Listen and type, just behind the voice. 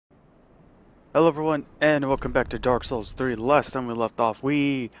Hello everyone, and welcome back to Dark Souls 3. Last time we left off,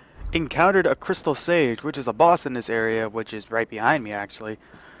 we encountered a Crystal Sage, which is a boss in this area, which is right behind me actually.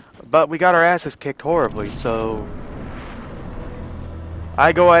 But we got our asses kicked horribly, so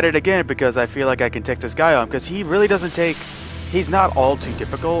I go at it again because I feel like I can take this guy on, because he really doesn't take, he's not all too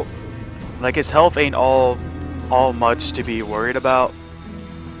difficult. Like, his health ain't all much to be worried about.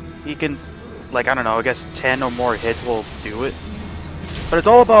 He can, like, I don't know, I guess 10 or more hits will do it. But it's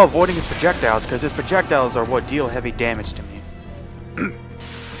all about avoiding his projectiles, because his projectiles are what deal heavy damage to me.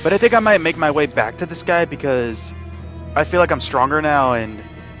 But I think I might make my way back to this guy, because I feel like I'm stronger now, and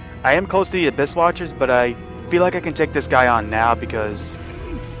I am close to the Abyss Watchers, but I feel like I can take this guy on now, because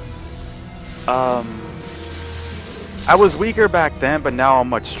I was weaker back then, but now I'm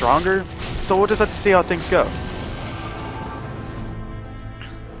much stronger. So we'll just have to see how things go.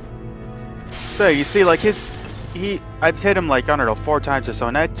 So you see, like, I've hit him like, I don't know, 4 times or so,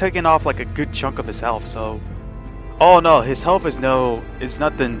 and I've taken off like a good chunk of his health, so... Oh no, his health is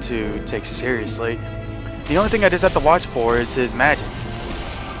nothing to take seriously. The only thing I just have to watch for is his magic.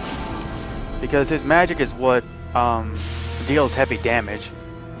 Because his magic is what deals heavy damage.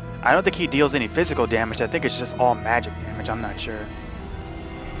 I don't think he deals any physical damage, I think it's just all magic damage, I'm not sure.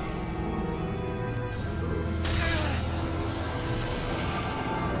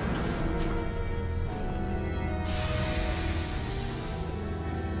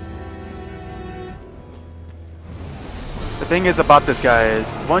 The thing is about this guy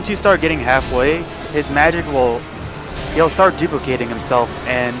is, once you start getting halfway, his magic he'll start duplicating himself,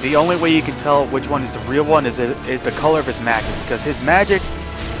 and the only way you can tell which one is the real one is the color of his magic, because his magic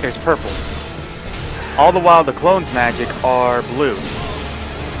is purple. All the while the clone's magic are blue.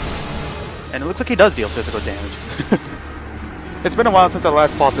 And it looks like he does deal physical damage. It's been a while since I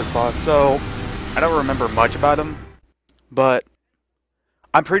last fought this boss, so I don't remember much about him, but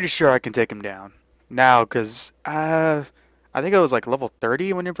I'm pretty sure I can take him down now, because I think I was like level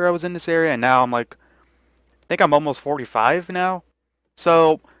 30 whenever I was in this area, and now I think I'm almost 45 now.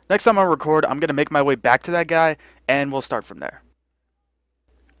 So, next time I record, I'm going to make my way back to that guy, and we'll start from there.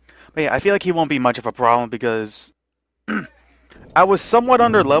 But yeah, I feel like he won't be much of a problem, because I was somewhat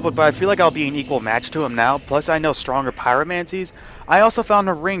under-leveled, but I feel like I'll be an equal match to him now. Plus, I know stronger pyromancies. I also found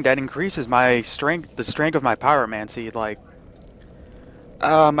a ring that increases my strength, the strength of my pyromancy. Like,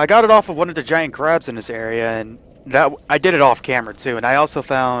 I got it off of one of the giant crabs in this area, and I did it off camera too. And I also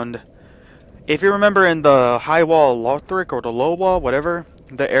found, if you remember in the high wall Lothric, or the low wall, whatever,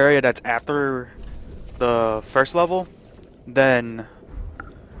 the area that's after the first level, then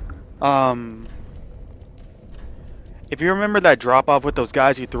if you remember that drop off with those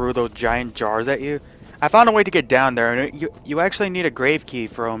guys who threw those giant jars at you, I found a way to get down there, and you actually need a grave key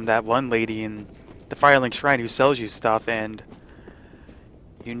from that one lady in the Firelink Shrine who sells you stuff, and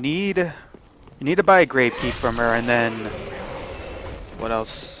you need to buy a grave key from her, and then what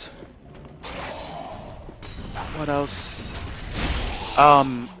else? What else?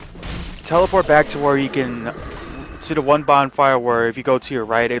 Teleport back to where you can, to the one bonfire where if you go to your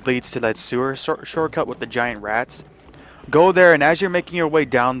right, it leads to that sewer shortcut with the giant rats. Go there, and as you're making your way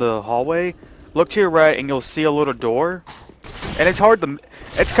down the hallway, look to your right, and you'll see a little door. And it's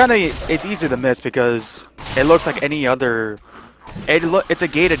it's easy to miss because it looks like any other. It's a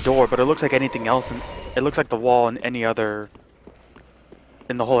gated door, but it looks like anything else, and it looks like the wall in any other,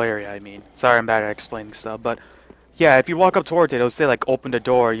 in the whole area, I mean. Sorry, I'm bad at explaining stuff, but yeah, if you walk up towards it, it'll say like open the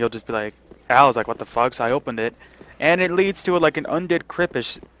door, you'll just be like, I was like, what the fuck, so I opened it, and it leads to like an undead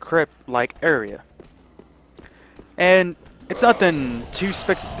crypt-like area. And it's nothing too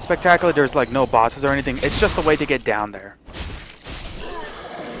spectacular, there's like no bosses or anything, it's just a way to get down there.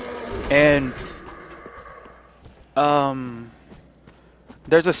 And,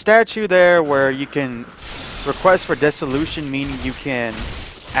 there's a statue there where you can request for dissolution, meaning you can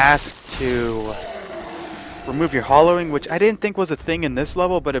ask to remove your hollowing, which I didn't think was a thing in this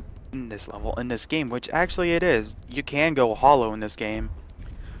level, but in this game, which actually it is. You can go hollow in this game.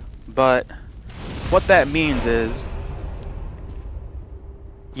 But what that means is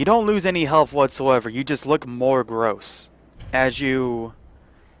you don't lose any health whatsoever, you just look more gross as you...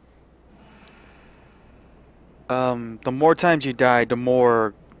 the more times you die, the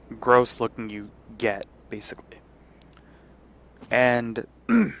more gross looking you get, basically. And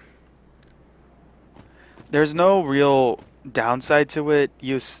there's no real downside to it.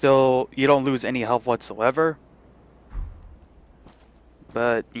 You don't lose any health whatsoever.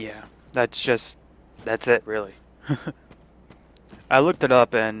 But yeah, that's it really. I looked it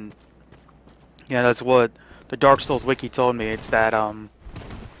up, and yeah, that's what the Dark Souls wiki told me. It's that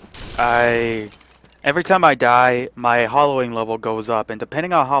Every time I die, my hollowing level goes up, and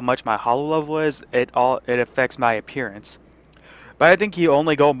depending on how much my hollow level is, it affects my appearance. But I think you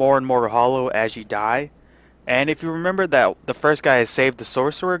only go more and more hollow as you die. And if you remember that the first guy I saved, the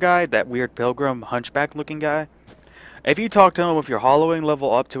sorcerer guy, that weird pilgrim hunchback looking guy, if you talk to him with your hollowing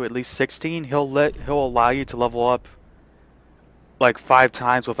level up to at least 16, he'll allow you to level up like 5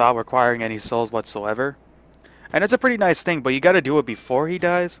 times without requiring any souls whatsoever. And it's a pretty nice thing, but you gotta do it before he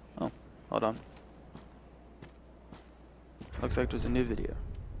dies. Oh, hold on. Looks like there's a new video.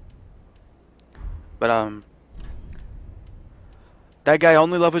 But that guy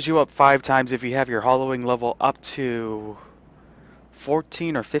only levels you up 5 times if you have your hollowing level up to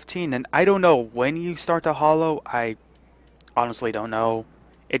 14 or 15, and I don't know when you start to hollow. I honestly don't know.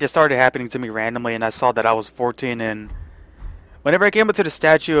 It just started happening to me randomly, and I saw that I was 14, and whenever I came up to the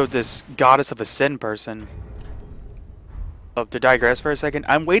statue of this goddess of a sin person, to digress for a second,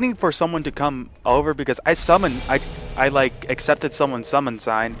 I'm waiting for someone to come over because I like accepted someone's summon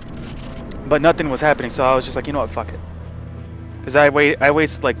sign, but nothing was happening, so I was just like, you know what, fuck it. Because I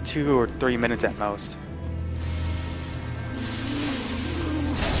wasted like 2 or 3 minutes at most.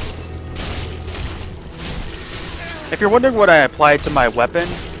 If you're wondering what I applied to my weapon,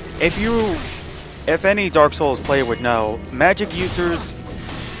 if any Dark Souls player would know, magic users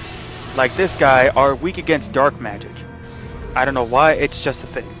like this guy are weak against dark magic. I don't know why, it's just a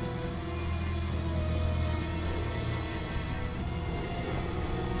thing.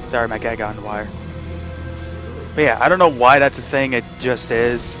 Sorry, my cat got on the wire. But yeah, I don't know why that's a thing, it just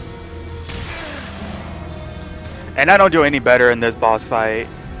is. And I don't do any better in this boss fight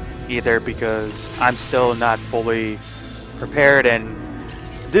either because I'm still not fully prepared, and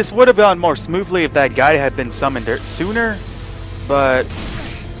this would have gone more smoothly if that guy had been summoned sooner, but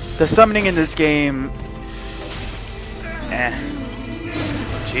the summoning in this game...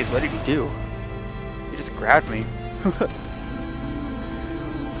 Jeez, what did he do? He just grabbed me.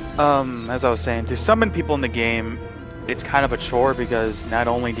 As I was saying, to summon people in the game, it's kind of a chore because not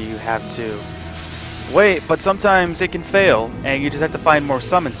only do you have to wait, but sometimes it can fail, and you just have to find more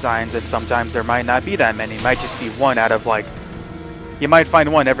summon signs, and sometimes there might not be that many. It might just be one out of, like... You might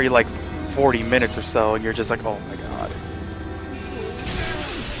find one every, like, 40 minutes or so, and you're just like, oh my god.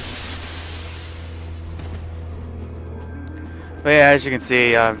 But yeah, as you can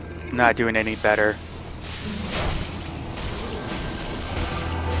see, I'm not doing any better.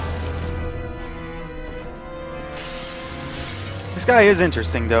 This guy is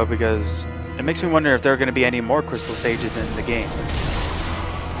interesting, though, because it makes me wonder if there are going to be any more Crystal Sages in the game.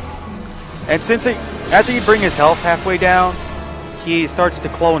 And since after you bring his health halfway down, he starts to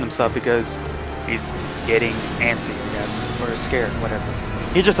clone himself because he's getting antsy, I guess, or scared, whatever.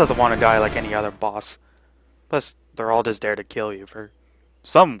 He just doesn't want to die like any other boss. Plus, they're all just there to kill you for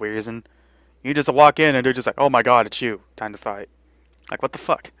some reason. You just walk in and they're just like, oh my god, it's you. Time to fight. Like, what the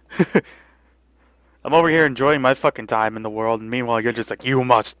fuck? I'm over here enjoying my fucking time in the world, and meanwhile you're just like, you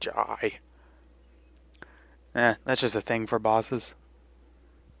must die. That's just a thing for bosses.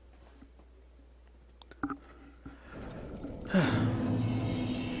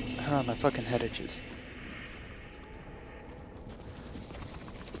 My fucking head itches.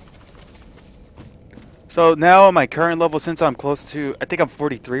 So now on my current level, since I'm close to, I think I'm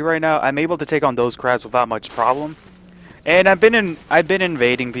 43 right now, I'm able to take on those crabs without much problem. And I've been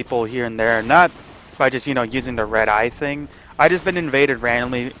invading people here and there, not by just, you know, using the red eye thing. I just been invaded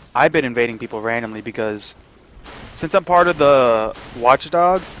randomly. I've been invading people randomly because since I'm part of the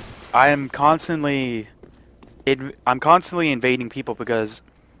watchdogs, I'm constantly invading people because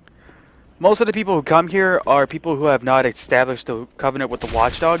most of the people who come here are people who have not established a covenant with the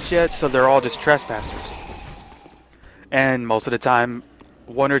watchdogs yet, so they're all just trespassers. And most of the time,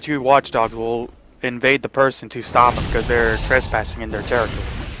 1 or 2 watchdogs will invade the person to stop them because they're trespassing in their territory.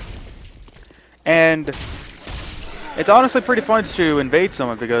 And it's honestly pretty fun to invade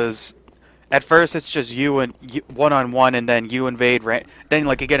someone because at first it's just you and one-on-one, and then you invade, then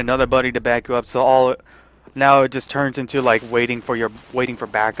like you get another buddy to back you up. So now it just turns into like waiting for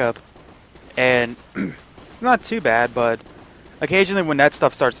backup. And it's not too bad, but occasionally when that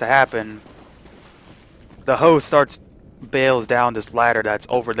stuff starts to happen, the host bails down this ladder that's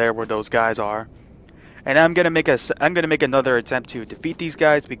over there where those guys are. And I'm gonna make another attempt to defeat these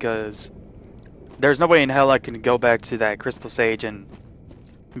guys because there's no way in hell I can go back to that Crystal Sage and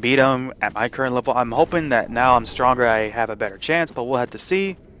beat them at my current level. I'm hoping that now I'm stronger, I have a better chance, but we'll have to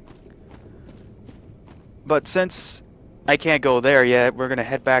see. But since I can't go there yet, we're gonna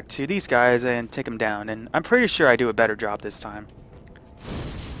head back to these guys and take them down, and I'm pretty sure I do a better job this time.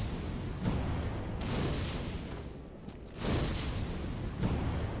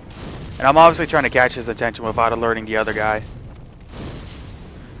 And I'm obviously trying to catch his attention without alerting the other guy.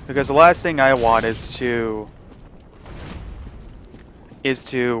 Because the last thing I want is to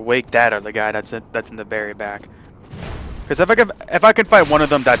wake that other guy that's in the very back. Because if I can fight one of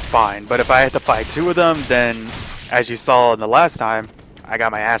them, that's fine. But if I had to fight two of them, then as you saw in the last time, I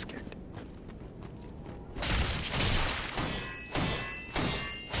got my ass kicked.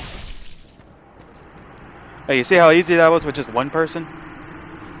 Hey, you see how easy that was with just one person?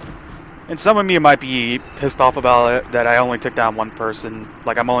 And some of you might be pissed off about it, that I only took down one person.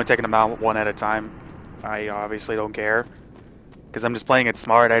 Like, I'm only taking them out one at a time. I obviously don't care. Because I'm just playing it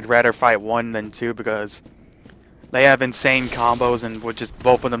smart. I'd rather fight one than two because they have insane combos, and with just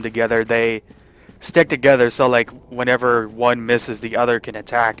both of them together, they stick together. So, like, whenever one misses, the other can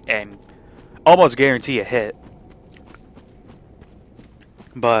attack and almost guarantee a hit.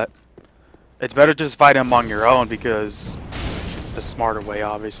 But it's better to just fight them on your own because it's the smarter way,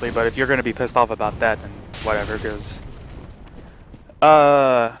 obviously. But if you're going to be pissed off about that, then whatever, because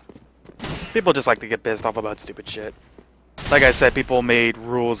people just like to get pissed off about stupid shit. Like I said, people made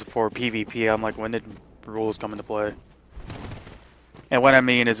rules for PvP. I'm like, when did rules come into play? And what I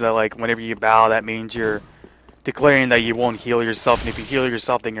mean is that, like, whenever you bow, that means you're declaring that you won't heal yourself, and if you heal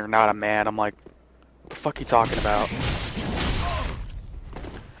yourself, then you're not a man. I'm like, what the fuck are you talking about?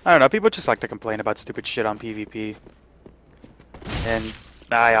 I don't know, people just like to complain about stupid shit on PvP. And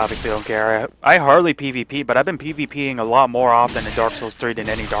I obviously don't care. I hardly PvP, but I've been PvPing a lot more often in Dark Souls 3 than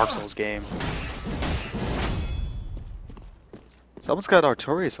any Dark Souls game. Someone's got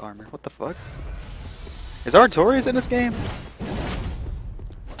Artorias armor. What the fuck? Is Artorias in this game?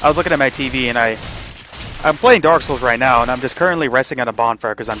 I was looking at my TV and I'm playing Dark Souls right now, and I'm just currently resting on a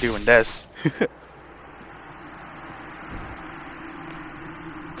bonfire because I'm doing this.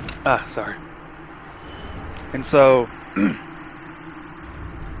 Sorry. And so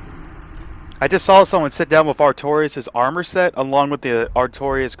I just saw someone sit down with Artorias' armor set along with the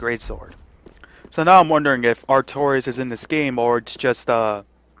Artorias greatsword. So now I'm wondering if Artorias is in this game or it's just a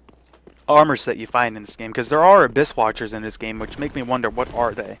armor set you find in this game, because there are Abyss Watchers in this game, which make me wonder what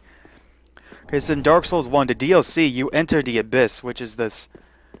are they. Because in Dark Souls 1, the DLC, you enter the Abyss, which is this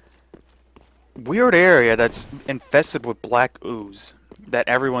weird area that's infested with black ooze that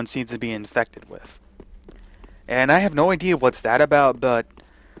everyone seems to be infected with. And I have no idea what's that about, but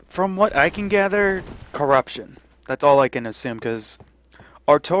from what I can gather, corruption. That's all I can assume, because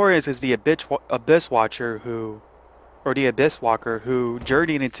Artorias is the Abyss Watcher who, or the Abyss Walker who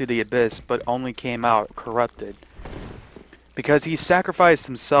journeyed into the Abyss but only came out corrupted. Because he sacrificed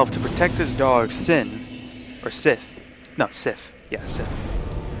himself to protect his dog, Sin, or Sif. No, Sif. Yeah, Sif.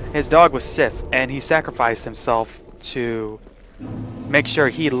 His dog was Sif, and he sacrificed himself to make sure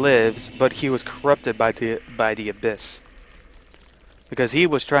he lives, but he was corrupted by the Abyss. Because he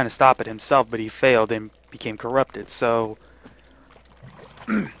was trying to stop it himself, but he failed and became corrupted. So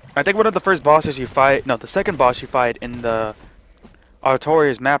I think one of the first bosses you fight, no, the second boss you fight in the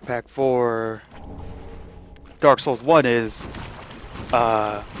Artorias map pack for Dark Souls 1 is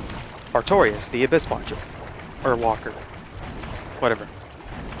Artorias, the Abyss Watcher. Or Walker. Whatever.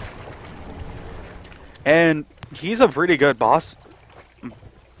 And he's a pretty good boss.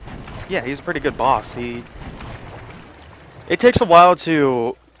 Yeah, he's a pretty good boss. It takes a while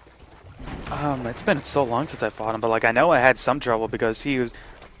to it's been so long since I fought him, but like I know I had some trouble because he's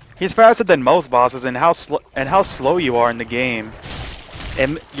faster than most bosses, and how slow you are in the game,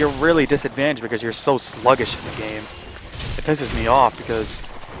 and you're really disadvantaged because you're so sluggish in the game. It pisses me off because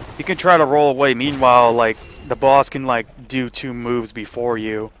you can try to roll away, meanwhile like the boss can like do 2 moves before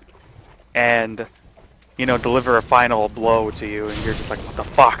you and, you know, deliver a final blow to you, and you're just like, what the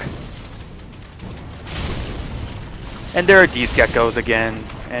fuck? And there are these geckos again,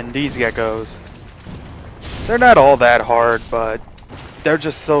 and these geckos, they're not all that hard, but they're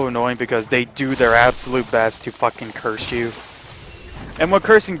just so annoying because they do their absolute best to fucking curse you. And what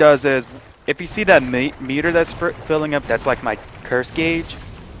cursing does is, if you see that meter that's filling up, that's like my curse gauge.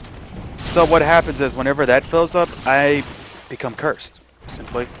 So what happens is, whenever that fills up, I become cursed,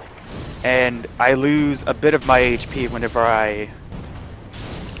 simply. And I lose a bit of my HP whenever I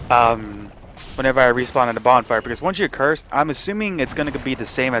respawn in the bonfire, because once you're cursed, I'm assuming it's going to be the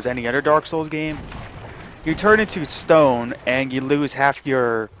same as any other Dark Souls game. You turn into stone and you lose half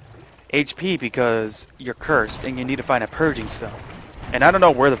your HP because you're cursed and you need to find a purging stone. And I don't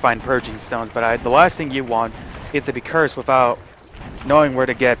know where to find purging stones, but the last thing you want is to be cursed without knowing where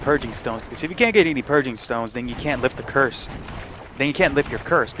to get purging stones, because if you can't get any purging stones, then you can't lift the curse. Then you can't lift your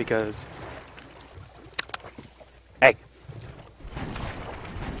curse because... Hey!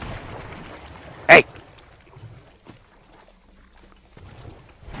 Hey!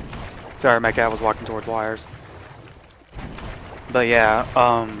 Sorry, my cat was walking towards wires. But yeah,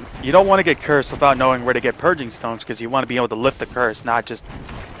 you don't want to get cursed without knowing where to get purging stones, because you want to be able to lift the curse, not just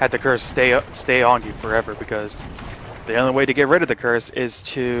have the curse stay on you forever, because the only way to get rid of the curse is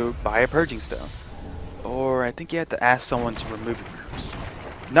to buy a purging stone. Or I think you have to ask someone to remove your curse.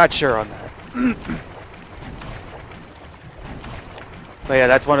 Not sure on that. But yeah,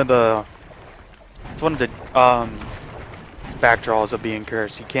 that's one of the backdraws of being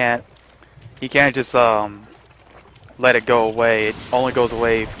cursed. You can't just let it go away. It only goes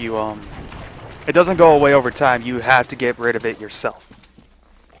away if you it doesn't go away over time. You have to get rid of it yourself.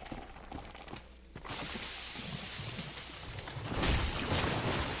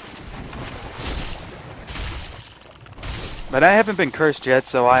 But I haven't been cursed yet,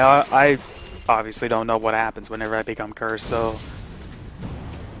 so I obviously don't know what happens whenever I become cursed, so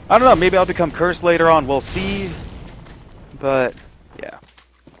I don't know, maybe I'll become cursed later on, we'll see. But yeah.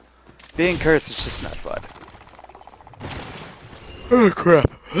 Being cursed is just not fun. Oh crap.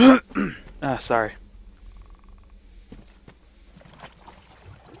 Sorry.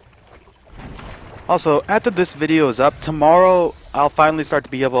 Also, after this video is up, tomorrow I'll finally start to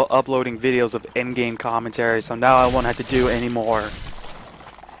be able to uploading videos of in-game commentary, so now I won't have to do any more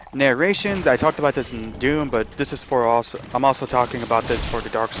narrations. I talked about this in Doom, but this is for I'm also talking about this for the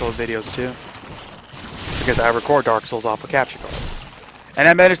Dark Souls videos too, because I record Dark Souls off a capture card. And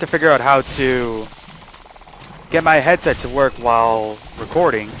I managed to figure out how to get my headset to work while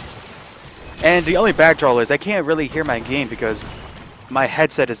recording. And the only backdraw is I can't really hear my game because my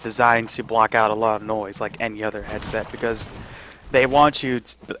headset is designed to block out a lot of noise like any other headset, because they want you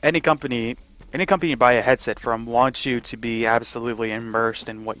to, any company you buy a headset from wants you to be absolutely immersed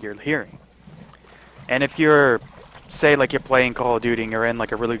in what you're hearing. And if you're, say like you're playing Call of Duty and you're in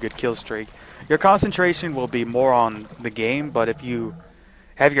like a really good kill streak, your concentration will be more on the game, but if you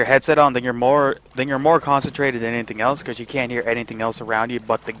have your headset on, then you're more concentrated than anything else, because you can't hear anything else around you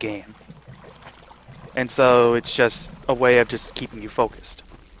but the game. And so it's just a way of just keeping you focused.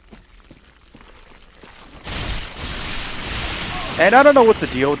 And I don't know what's the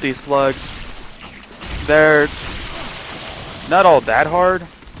deal with these slugs. They're not all that hard.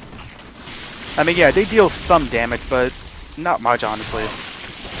 I mean, yeah, they deal some damage, but not much, honestly.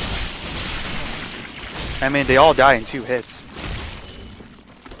 I mean, they all die in 2 hits.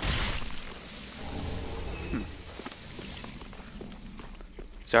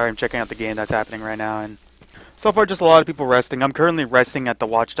 Sorry, I'm checking out the game that's happening right now, and so far just a lot of people resting. I'm currently resting at the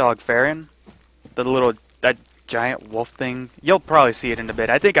Watchdog Farron. That giant wolf thing. You'll probably see it in a bit.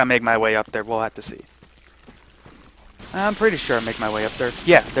 I think I make my way up there. We'll have to see. I'm pretty sure I make my way up there.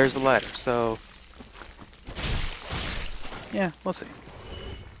 Yeah, there's the ladder, so yeah, we'll see.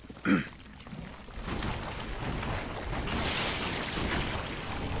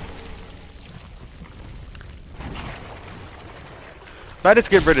 But I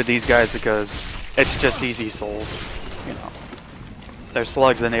just get rid of these guys because it's just easy souls. You know, they're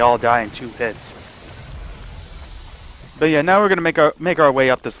slugs and they all die in 2 hits. But yeah, now we're gonna make our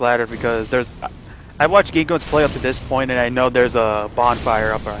way up this ladder, because I watched Ginko's play up to this point and I know there's a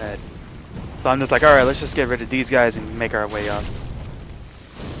bonfire up ahead. So I'm just like, alright, let's just get rid of these guys and make our way up.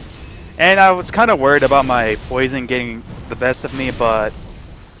 And I was kind of worried about my poison getting the best of me, but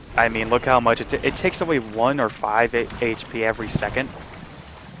I mean, look how much it takes away 1 or 5 HP every second,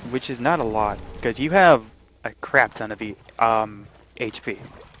 which is not a lot, because you have a crap ton of HP.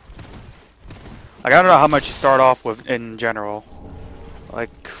 Like, I don't know how much you start off with in general. Like,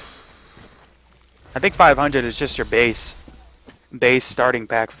 I think 500 is just your base starting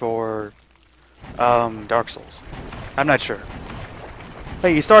pack for Dark Souls. I'm not sure. But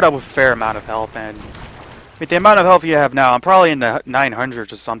you start out with a fair amount of health, and with the amount of health you have now, I'm probably in the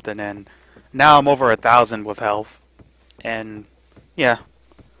 900s or something, and now I'm over 1,000 with health. And yeah,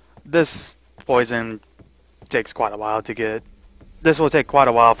 this poison takes quite a while to get. This will take quite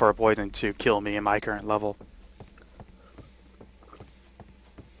a while for a poison to kill me in my current level.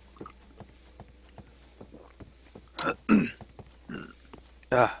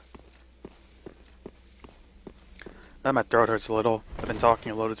 Now my throat hurts a little. I've been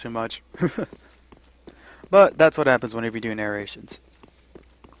talking a little too much. But that's what happens whenever you do narrations.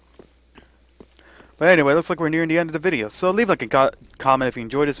 But anyway, looks like we're nearing the end of the video. So leave a like and comment if you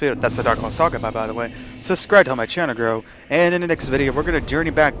enjoyed this video. That's the Dark Souls Saga by the way. Subscribe to help my channel grow. And in the next video, we're going to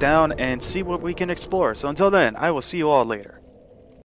journey back down and see what we can explore. So until then, I will see you all later.